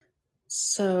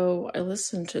So I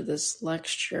listened to this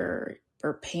lecture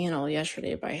or panel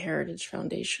yesterday by Heritage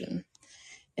Foundation,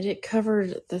 and it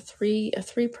covered the three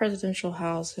presidential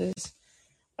houses,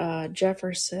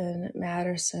 Jefferson,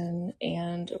 Madison,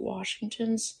 and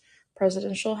Washington's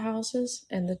presidential houses,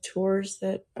 and the tours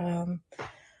that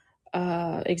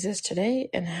exist today,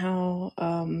 and how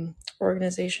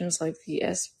organizations like the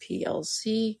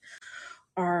SPLC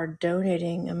are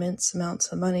donating immense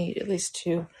amounts of money, at least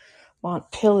to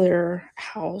Montpelier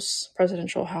House,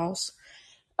 presidential house,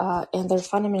 and they're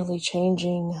fundamentally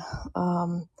changing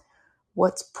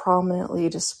what's prominently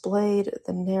displayed,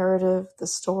 the narrative, the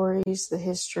stories, the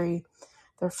history.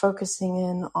 They're focusing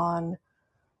in on,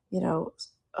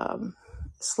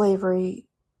 slavery,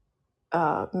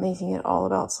 making it all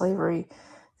about slavery,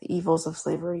 the evils of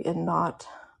slavery, and not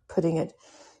putting it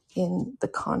in the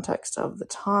context of the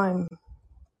time,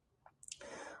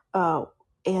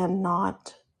 and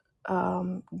not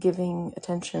giving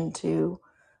attention to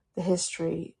the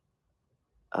history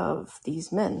of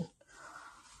these men.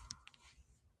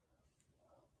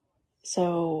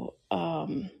 So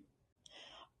I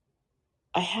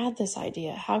had this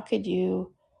idea: how could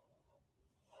you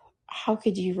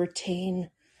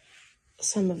retain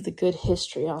some of the good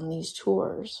history on these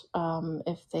tours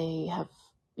if they have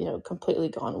completely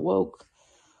gone woke?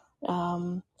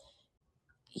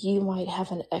 You might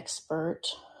have an expert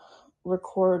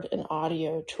record an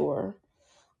audio tour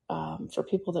for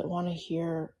people that want to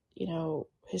hear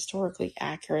historically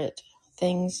accurate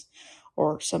things,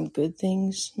 or some good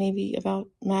things maybe about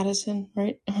Madison,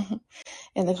 right?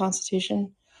 And the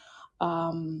Constitution.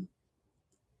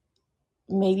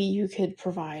 Maybe you could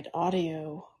provide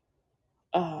audio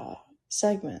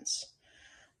segments.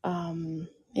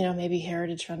 Maybe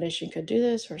Heritage Foundation could do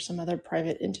this, or some other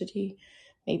private entity,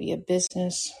 maybe a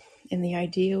business. And the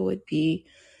idea would be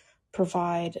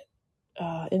provide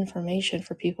information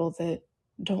for people that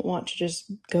don't want to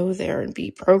just go there and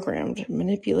be programmed,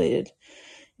 manipulated,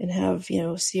 and have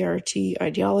CRT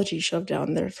ideology shoved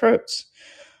down their throats.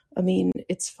 I mean,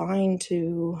 it's fine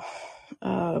to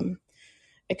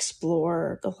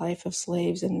explore the life of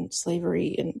slaves and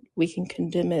slavery, and we can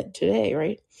condemn it today,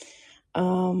 right?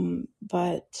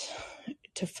 But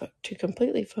to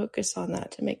completely focus on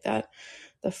that, to make that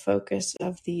the focus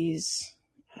of these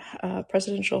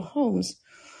presidential homes,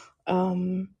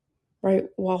 right,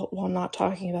 while not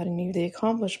talking about any of the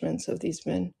accomplishments of these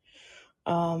men,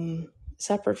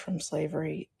 separate from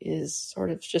slavery, is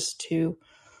sort of just to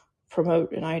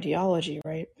promote an ideology,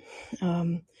 right?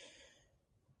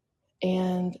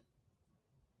 And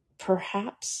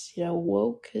perhaps,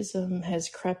 wokeism has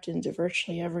crept into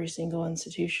virtually every single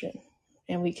institution.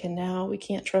 And we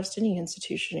can't trust any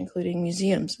institution, including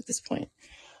museums at this point.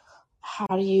 How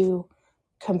do you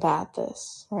combat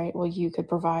this, right? Well, you could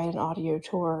provide an audio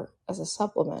tour as a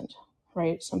supplement,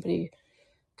 right? Somebody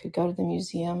could go to the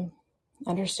museum,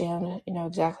 understand,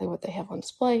 exactly what they have on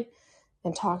display,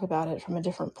 and talk about it from a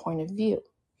different point of view.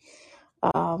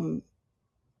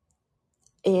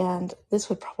 And this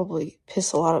would probably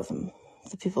piss a lot of them,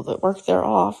 the people that work there,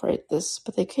 off, right?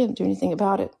 But they can't do anything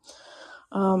about it.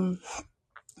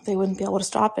 They wouldn't be able to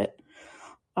stop it.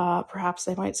 Perhaps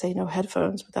they might say no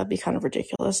headphones, but that'd be kind of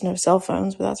ridiculous. No cell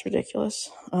phones, but that's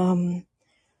ridiculous. I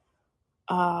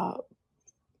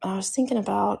was thinking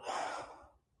about,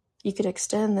 you could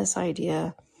extend this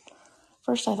idea.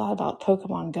 First, I thought about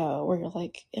Pokemon Go, where you're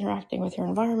like interacting with your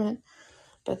environment,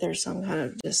 but there's some kind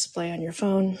of display on your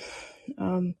phone.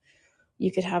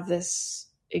 You could have this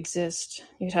exist.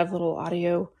 You could have little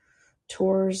audio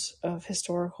tours of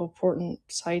historical important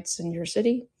sites in your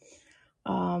city.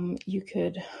 You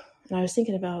could, and I was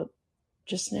thinking about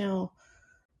just now,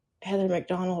 Heather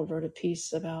McDonald wrote a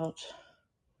piece about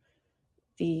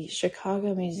the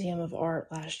Chicago Museum of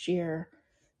Art last year.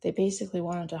 They basically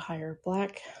wanted to hire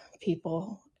Black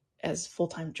people as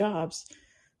full-time jobs,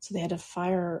 so they had to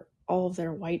fire all of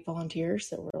their white volunteers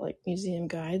that were like museum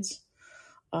guides.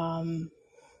 So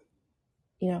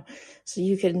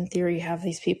you could, in theory, have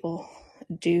these people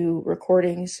do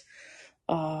recordings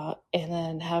and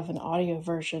then have an audio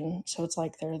version, so it's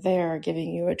like they're there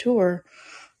giving you a tour.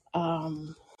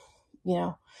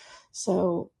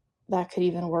 So that could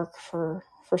even work for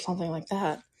something like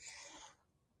that.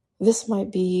 This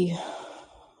might be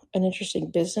an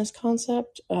interesting business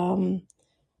concept, and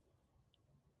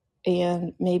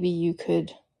maybe you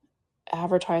could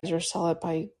advertise or sell it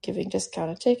by giving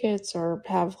discounted tickets, or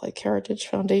have like Heritage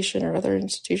Foundation or other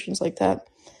institutions like that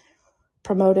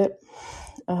promote it.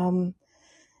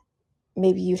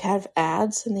 Maybe you'd have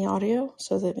ads in the audio,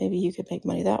 so that maybe you could make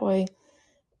money that way,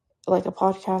 like a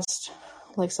podcast,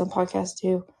 like some podcasts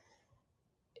do.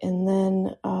 And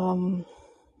then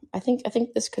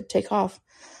think this could take off.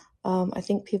 I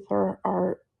think people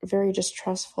are very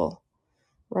distrustful,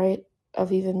 right,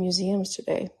 of even museums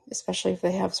today, especially if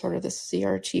they have sort of this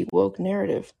CRT woke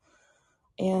narrative.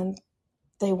 And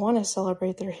they want to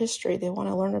celebrate their history. They want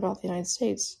to learn about the United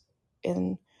States.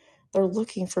 And they're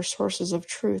looking for sources of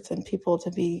truth and people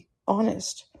to be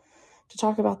honest, to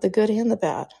talk about the good and the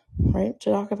bad, right?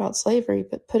 To talk about slavery,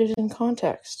 but put it in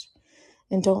context.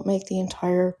 And don't make the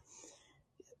entire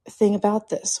thing about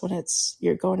this. When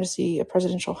you're going to see a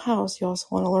presidential house, you also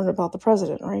want to learn about the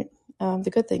president, right?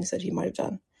 The good things that he might have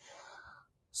done.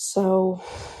 So,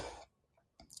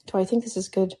 do I think this is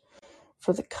good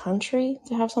for the country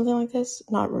to have something like this?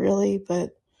 Not really,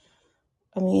 but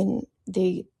I mean,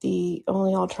 the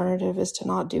only alternative is to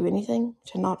not do anything,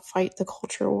 to not fight the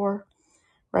culture war,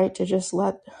 right? To just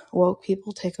let woke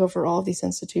people take over all of these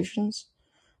institutions,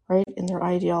 right? And their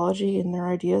ideology and their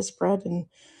ideas spread, and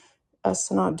us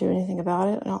to not do anything about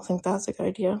it. I don't think that's a good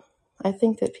idea. I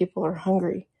think that people are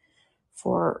hungry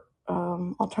for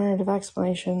alternative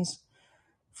explanations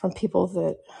from people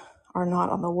that are not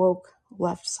on the woke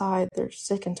left side. They're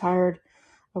sick and tired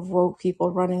of woke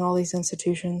people running all these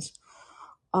institutions.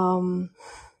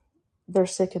 They're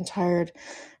sick and tired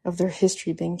of their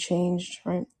history being changed,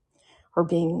 right? Or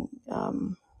being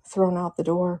thrown out the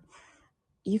door.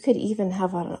 You could even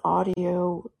have an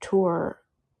audio tour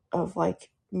of like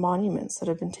monuments that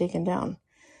have been taken down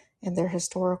and their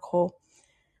historical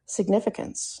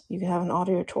significance. You could have an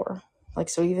audio tour. Like,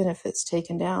 so even if it's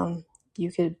taken down, you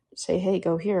could say, hey,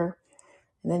 go here,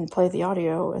 and then play the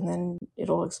audio, and then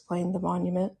it'll explain the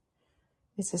monument,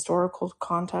 its historical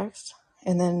context,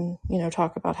 and then,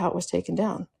 talk about how it was taken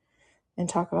down and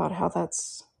talk about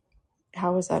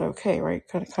how is that okay, right?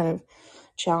 Kind of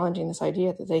challenging this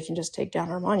idea that they can just take down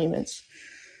our monuments.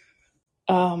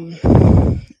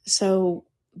 So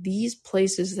these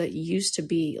places that used to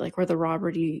be like where the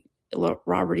Robert E.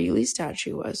 Lee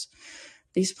statue was,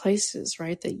 these places,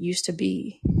 right, that used to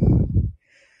be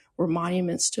where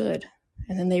monuments stood,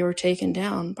 and then they were taken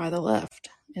down by the left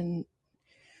in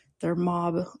their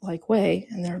mob-like way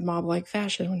and their mob-like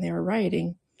fashion when they were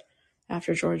rioting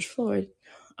after George Floyd.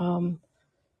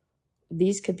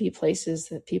 These could be places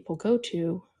that people go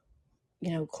to,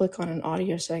 click on an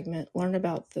audio segment, learn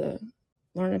about the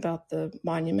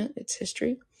monument, its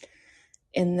history,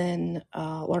 and then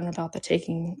learn about the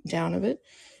taking down of it.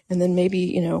 And then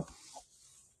maybe,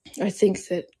 I think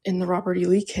that in the Robert E.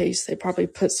 Lee case, they probably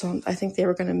I think they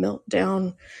were going to melt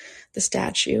down the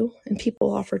statue, and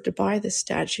people offered to buy this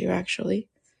statue actually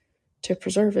to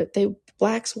preserve it.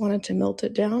 Blacks wanted to melt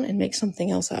it down and make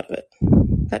something else out of it.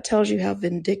 That tells you how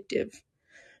vindictive,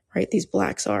 right, these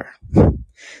blacks are.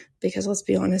 Because let's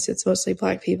be honest, it's mostly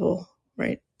black people,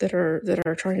 right, that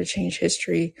are trying to change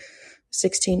history.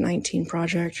 1619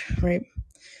 Project, right?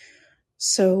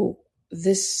 So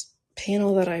this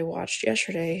panel that I watched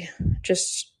yesterday,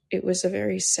 it was a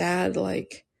very sad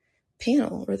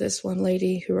panel where this one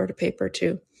lady who wrote a paper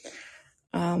too,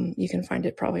 you can find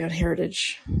it probably on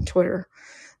Heritage Twitter,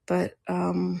 but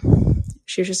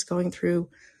she was just going through,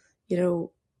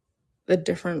 the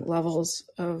different levels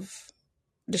of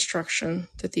destruction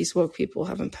that these woke people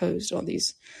have imposed on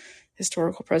these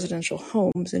historical presidential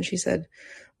homes. And she said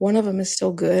one of them is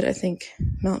still good, I think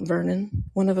Mount Vernon.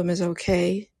 One of them is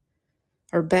okay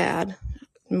or bad,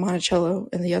 Monticello,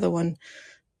 and the other one,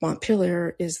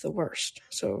 Montpelier, is the worst.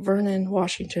 So Vernon,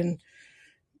 Washington,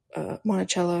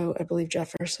 Monticello, I believe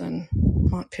Jefferson,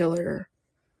 Montpelier,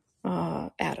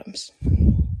 Adams,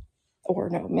 or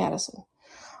no, Madison.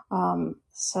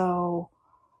 So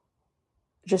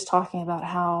just talking about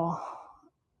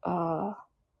how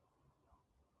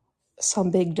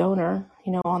some big donor,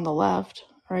 on the left,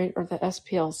 right, or the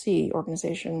SPLC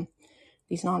organization,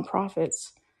 these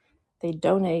nonprofits, they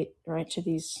donate, right, to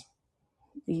these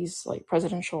like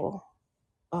presidential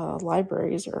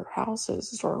libraries or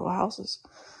historical houses.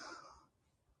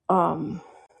 And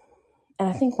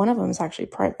I think one of them is actually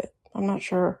private. I'm not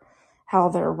sure how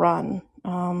they're run.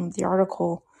 The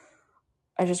article,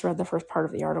 I just read the first part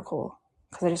of the article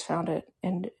because I just found it,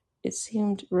 and it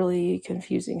seemed really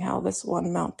confusing how this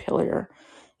one Montpelier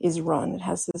is run. It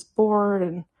has this board,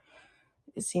 and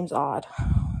it seems odd.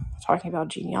 Talking about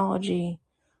genealogy,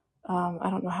 I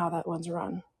don't know how that one's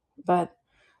run, but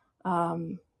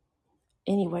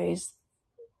anyways,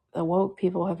 the woke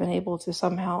people have been able to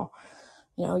somehow,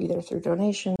 either through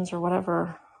donations or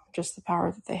whatever, just the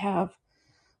power that they have,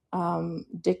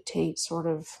 dictate sort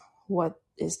of what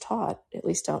is taught, at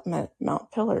least out at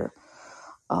Montpelier.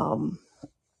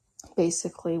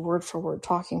 Basically, word for word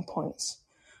talking points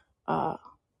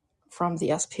from the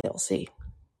SPLC,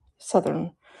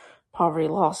 Southern Poverty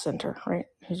Law Center, right?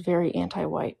 Who's very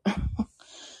anti-white,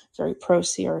 very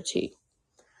pro-CRT.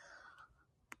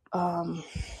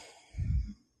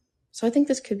 So I think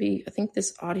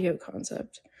this audio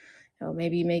concept,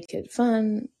 maybe make it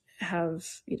fun, have,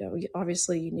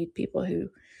 obviously you need people who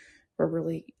are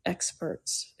really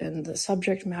experts in the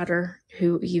subject matter,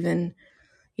 who even,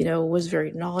 was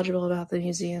very knowledgeable about the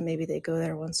museum. Maybe they go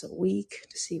there once a week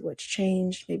to see what's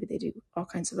changed. Maybe they do all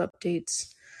kinds of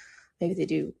updates. Maybe they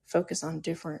do focus on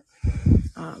different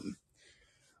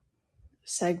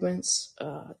segments,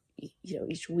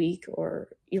 each week,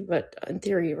 but in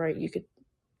theory, right,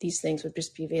 these things would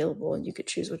just be available and you could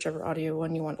choose whichever audio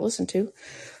one you want to listen to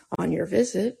on your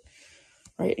visit,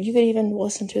 right? You could even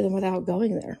listen to them without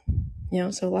going there,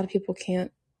 so a lot of people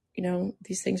can't,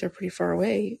 these things are pretty far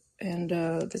away, and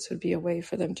this would be a way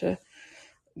for them to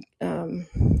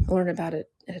learn about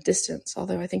it at a distance.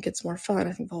 Although I think it's more fun.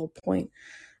 I think the whole point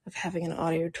of having an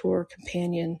audio tour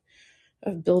companion,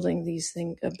 of building these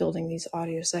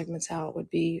audio segments out, would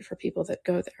be for people that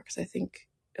go there, because I think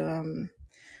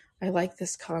I like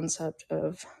this concept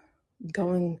of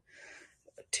going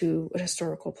to a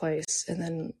historical place and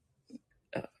then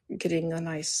getting a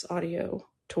nice audio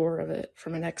tour of it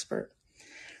from an expert,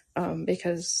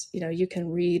 because you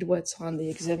can read what's on the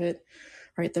exhibit,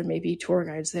 right? There may be tour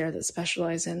guides there that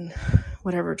specialize in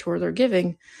whatever tour they're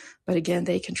giving, but again,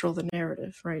 they control the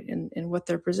narrative, right? And what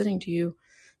they're presenting to you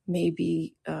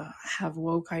maybe have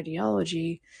woke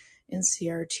ideology and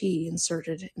CRT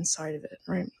inserted inside of it,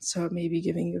 right? So it may be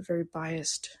giving you a very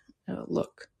biased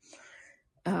look.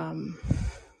 And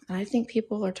I think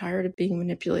people are tired of being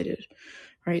manipulated,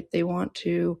 right? They want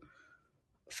to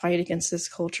fight against this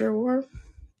culture war,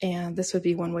 and this would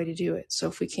be one way to do it. So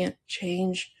if we can't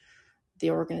change the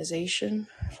organization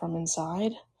from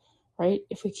inside, right?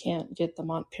 If we can't get the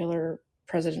Montpelier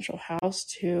presidential house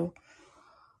to,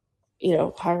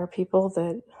 hire people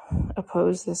that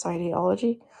oppose this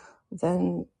ideology,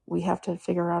 then we have to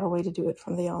figure out a way to do it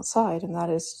from the outside. And that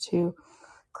is to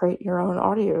create your own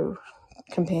audio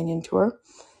companion tour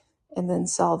and then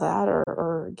sell that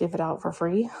or give it out for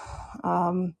free.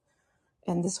 And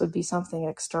this would be something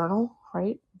external,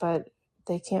 right? But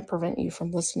they can't prevent you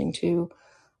from listening to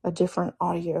a different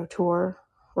audio tour,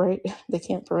 right? They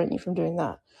can't prevent you from doing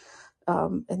that.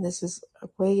 And this is a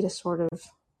way to sort of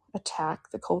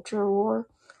attack the culture war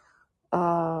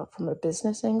from a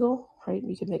business angle, right?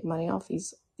 You could make money off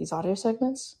these audio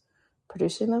segments,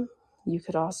 producing them. You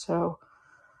could also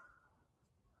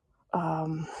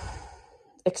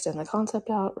extend the concept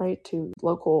out, right, to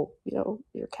local,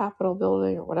 your Capitol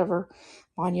building or whatever,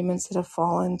 monuments that have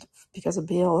fallen because of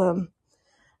BLM.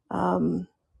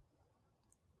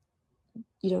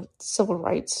 Civil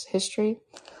rights history.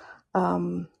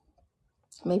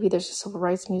 Maybe there's a civil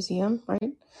rights museum,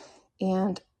 right?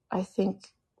 And I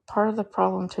think part of the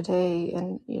problem today,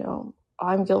 and,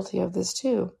 I'm guilty of this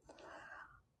too,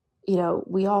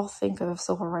 we all think of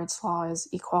civil rights law as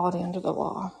equality under the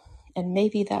law. And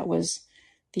maybe that was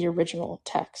the original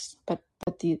text, but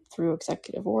through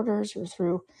executive orders or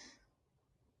through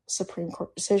Supreme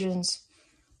Court decisions,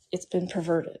 it's been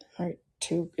perverted, right,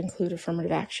 to include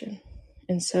affirmative action.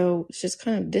 And so it's just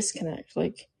kind of disconnect.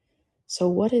 Like, so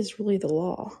what is really the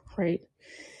law, right?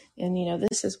 And,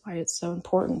 this is why it's so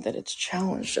important that it's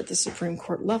challenged at the Supreme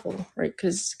Court level, right?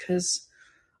 Because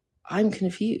I'm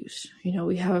confused.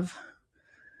 We have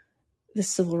the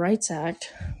Civil Rights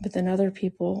Act, but then other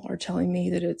people are telling me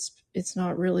that it's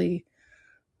not really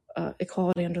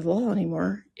equality under the law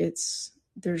anymore.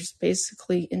 There's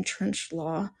basically entrenched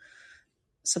law,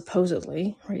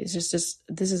 supposedly, right? It's just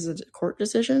this is a court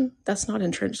decision. That's not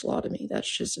entrenched law to me. That's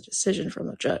just a decision from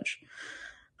a judge.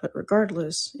 But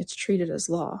regardless, it's treated as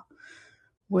law,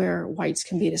 where whites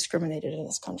can be discriminated in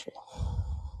this country,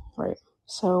 right?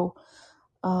 So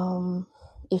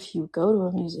if you go to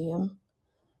a museum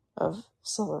of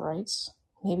civil rights,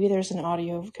 maybe there's an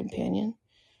audio companion,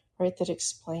 right, that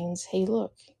explains, hey,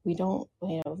 look, we don't,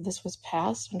 this was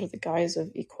passed under the guise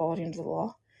of equality under the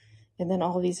law. And then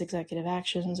all these executive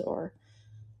actions or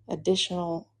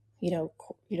additional,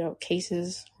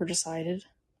 cases were decided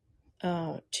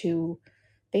to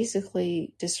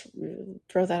basically just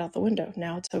throw that out the window.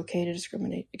 Now it's okay to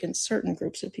discriminate against certain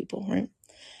groups of people, right?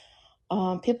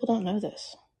 People don't know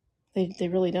this. They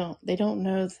really don't. They don't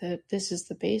know that this is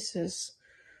the basis,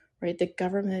 right? The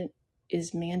government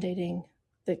is mandating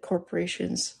that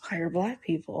corporations hire Black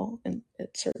people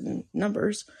at certain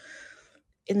numbers.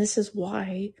 And this is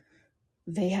why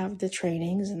they have the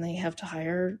trainings and they have to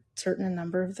hire a certain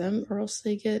number of them, or else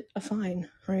they get a fine,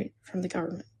 right, from the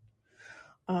government.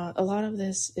 A lot of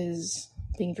this is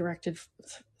being directed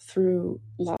through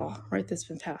law, right, that's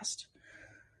been passed.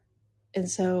 And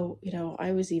so,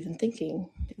 I was even thinking,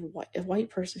 a white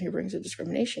person who brings a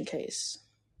discrimination case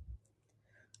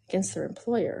against their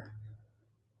employer,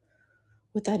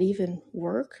 would that even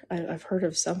work? I've heard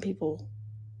of some people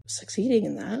succeeding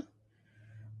in that,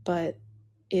 but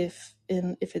if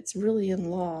it's really in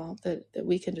law that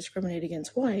we can discriminate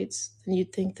against whites, then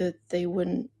you'd think that they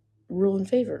wouldn't rule in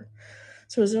favor.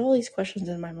 So there's all these questions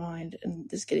in my mind, and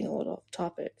this is getting a little off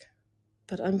topic,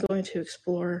 but I'm going to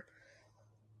explore.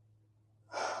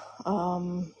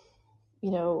 I'm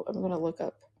going to look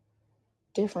up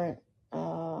different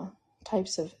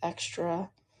types of extra,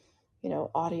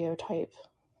 audio type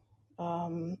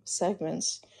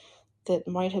segments that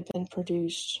might have been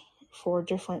produced for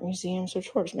different museums or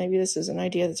tours. Maybe this is an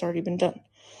idea that's already been done.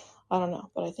 I don't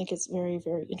know, but I think it's very,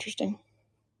 very interesting.